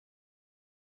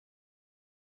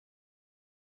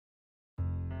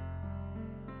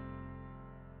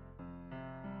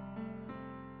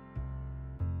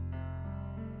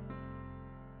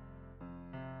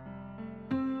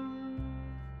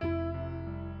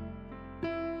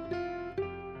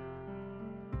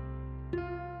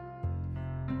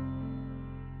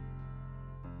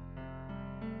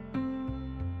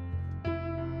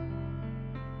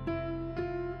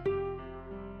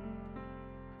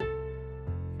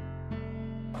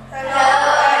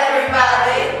Hello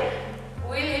everybody!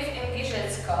 We live in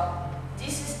Giżycku.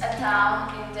 This is a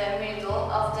town in the middle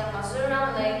of the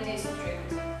Mazuran Lake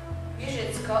district.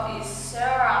 Giżycku is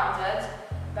surrounded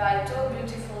by two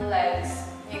beautiful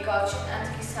lakes, Niegocin and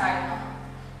Kisarno.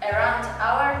 Around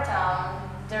our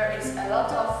town there is a lot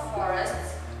of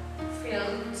forests,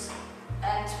 fields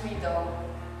and meadow.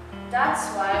 That's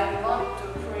why we want to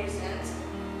present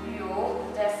you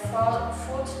the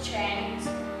food chains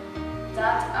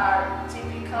that are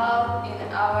typical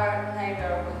in our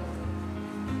neighborhood.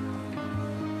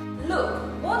 Look,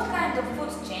 what kind of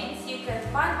food chains you can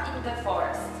find in the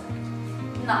forest.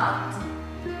 Nut,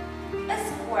 a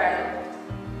squirrel,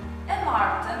 a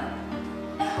marten,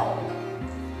 a hawk.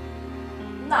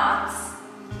 Nuts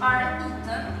are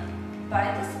eaten by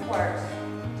the squirrels.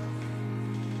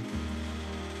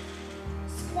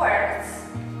 Squirrels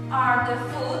are the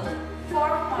food for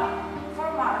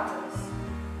martens.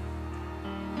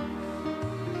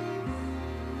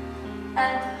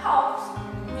 And hawks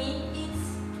need its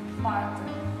marten.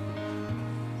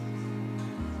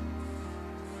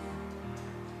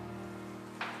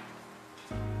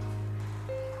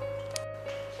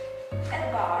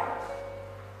 A bark,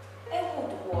 a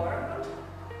woodworm,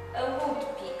 a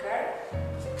woodpecker,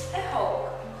 a hawk.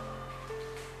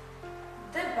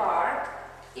 The bark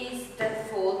is the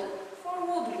food for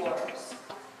woodworms.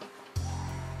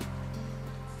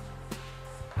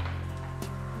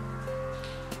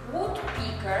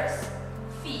 Woodpeckers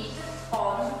feed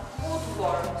on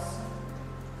woodworms.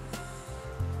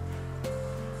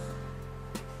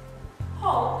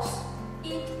 Hawks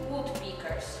eat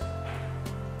woodpeckers.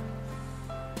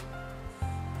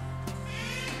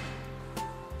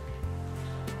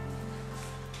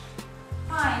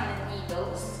 Pine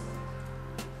needles,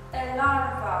 a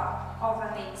larva of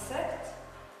an insect,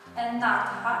 a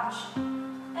nuthatch,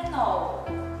 an owl.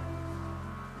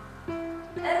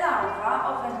 A larva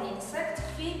of an insect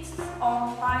feeds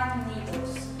on pine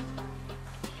needles.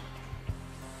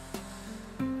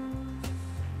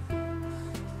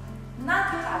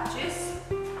 Nuthatches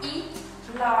eat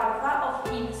larvae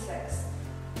of insects.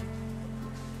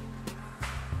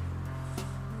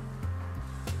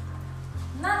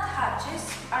 Nuthatches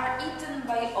are eaten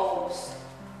by owls.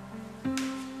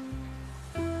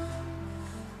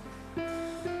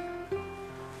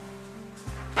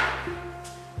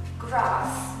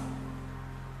 Grass,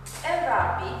 a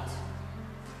rabbit,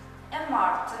 a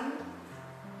marten,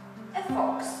 a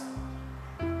fox.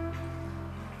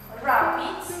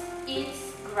 Rabbits eat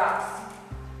grass.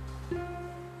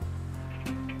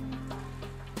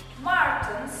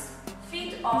 Martens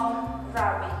feed on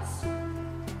rabbits.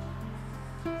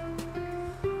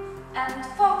 And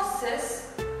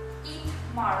foxes eat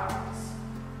martens.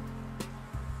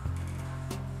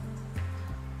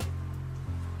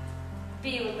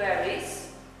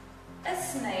 Bilberries, a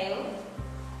snail,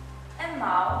 a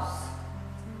mouse,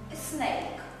 a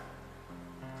snake.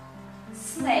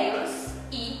 Snails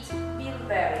eat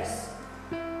bilberries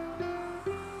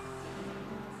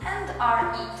and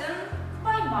are eaten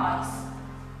by mice.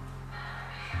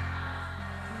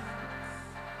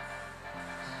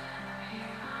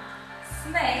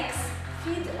 Snakes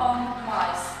feed on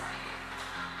mice.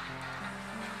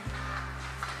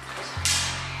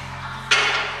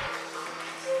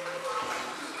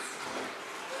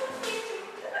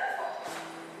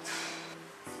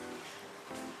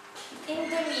 In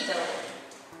the middle,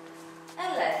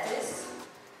 a lettuce,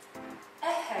 a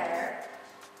hare,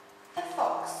 a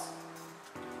fox.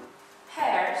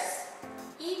 Hares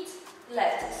eat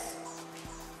lettuce.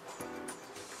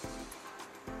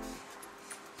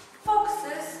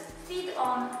 Foxes feed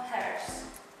on hares.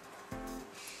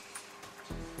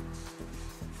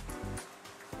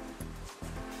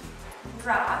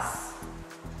 Grass,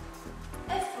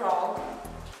 a frog,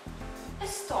 a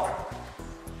stork.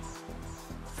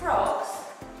 Frogs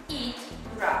eat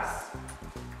grass.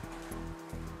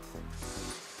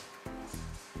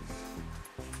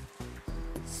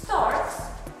 Storks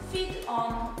feed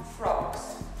on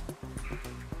frogs.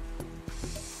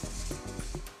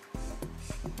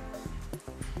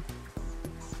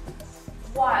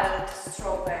 Wild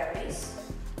strawberries,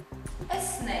 a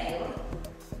snail,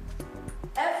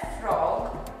 a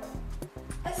frog,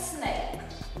 a snake.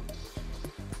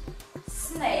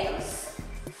 Snails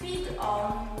feed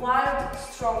on wild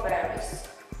strawberries.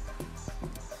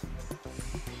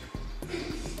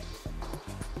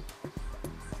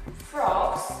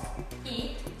 Frogs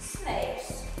eat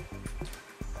snails.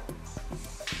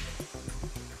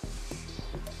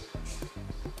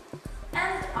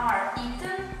 And are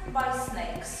eaten by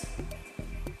snakes.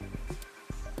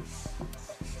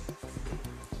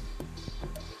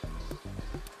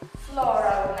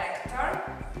 floral nectar,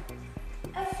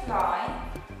 a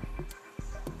fly,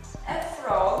 a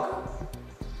frog,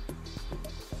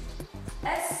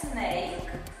 a snake,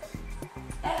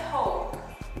 a hawk.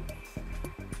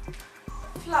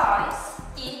 Flies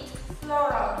eat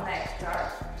floral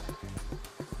nectar.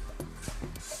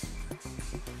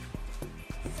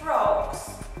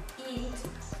 Frogs eat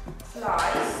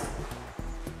flies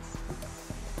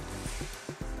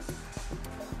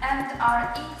and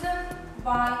are eaten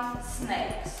by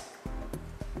snakes.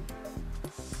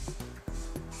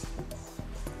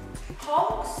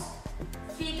 Hawks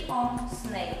feed on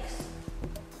snakes.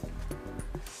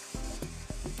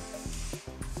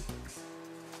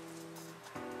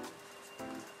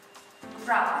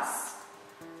 Grass,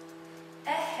 a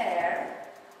hare,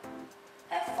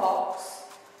 a fox,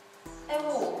 a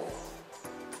wolf.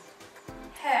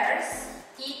 Hares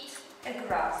eat a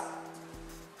grass.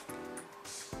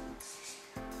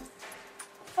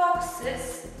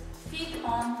 Foxes feed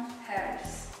on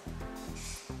hares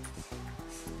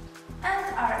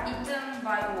and are eaten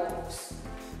by wolves.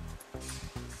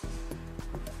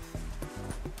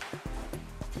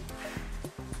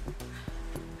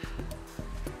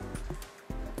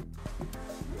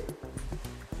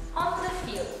 On the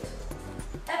field,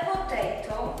 a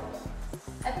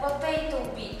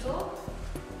potato beetle,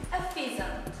 a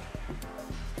pheasant.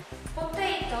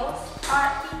 Potatoes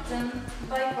are eaten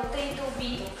by potato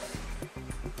beetles.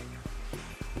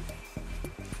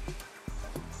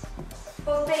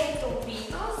 Potato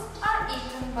beetles are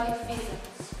eaten by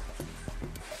pheasants.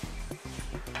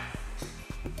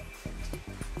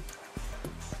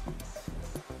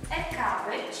 A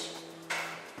cabbage,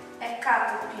 a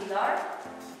caterpillar,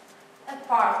 a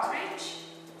partridge,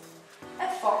 a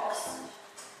fox.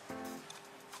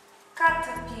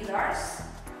 Caterpillars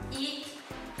eat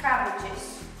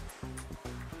cabbages.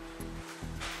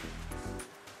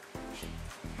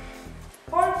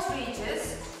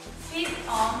 Partridges feed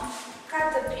on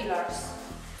caterpillars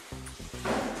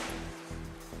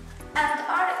and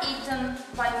are eaten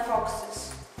by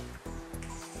foxes.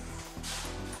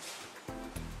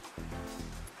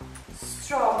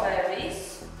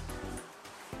 Strawberries,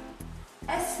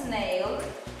 a snail,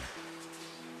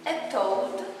 a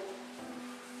toad,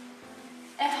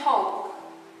 a hawk.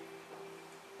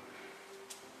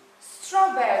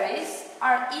 Strawberries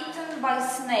are eaten by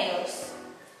snails.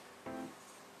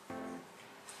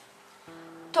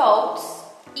 Toads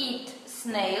eat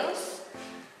snails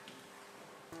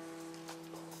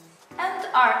and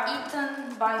are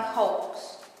eaten by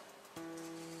hawks.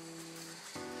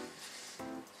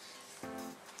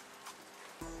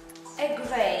 A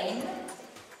grain,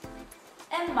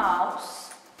 a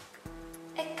mouse,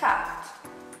 a cat.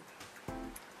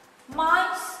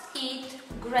 Mice eat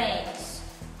grains.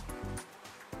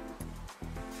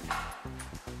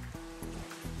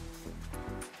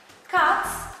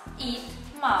 Cats eat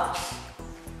mouse.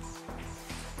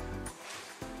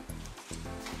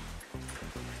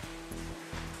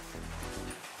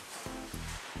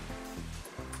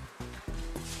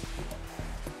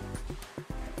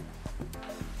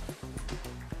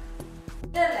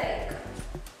 The lake,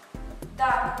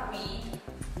 duckweed,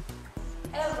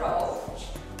 a roach,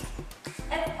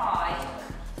 a pike,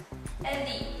 a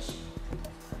leech.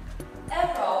 A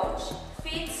roach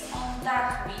feeds on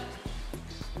duckweed.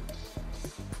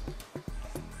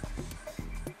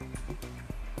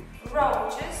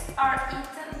 Roaches are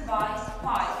eaten by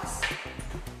pikes.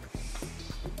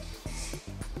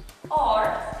 Or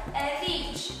a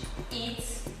leech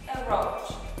eats a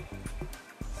roach.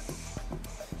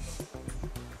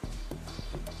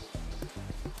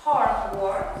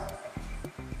 Hornwort,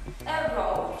 a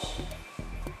roach,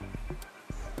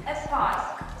 a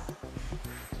pike,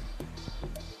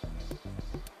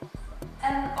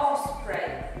 an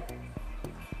osprey.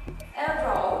 A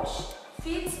roach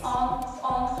feeds on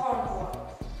hornwort.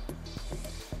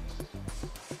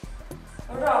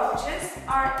 Roaches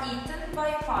are eaten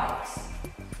by pikes.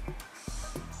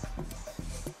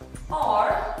 Or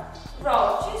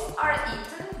roaches are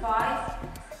eaten by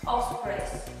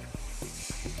ospreys.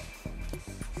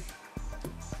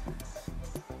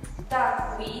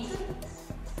 Duckweed,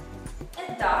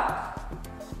 a duck,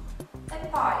 a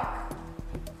pike.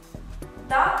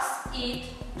 Ducks eat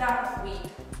duckweed.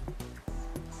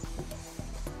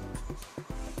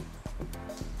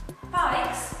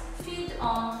 Pikes feed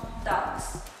on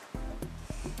ducks.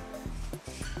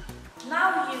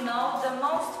 Now you know the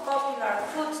most popular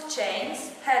food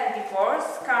chains, herbivores,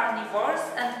 carnivores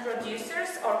and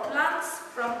producers or plants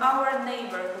from our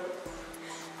neighborhood.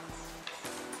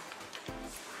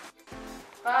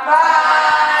 Bye.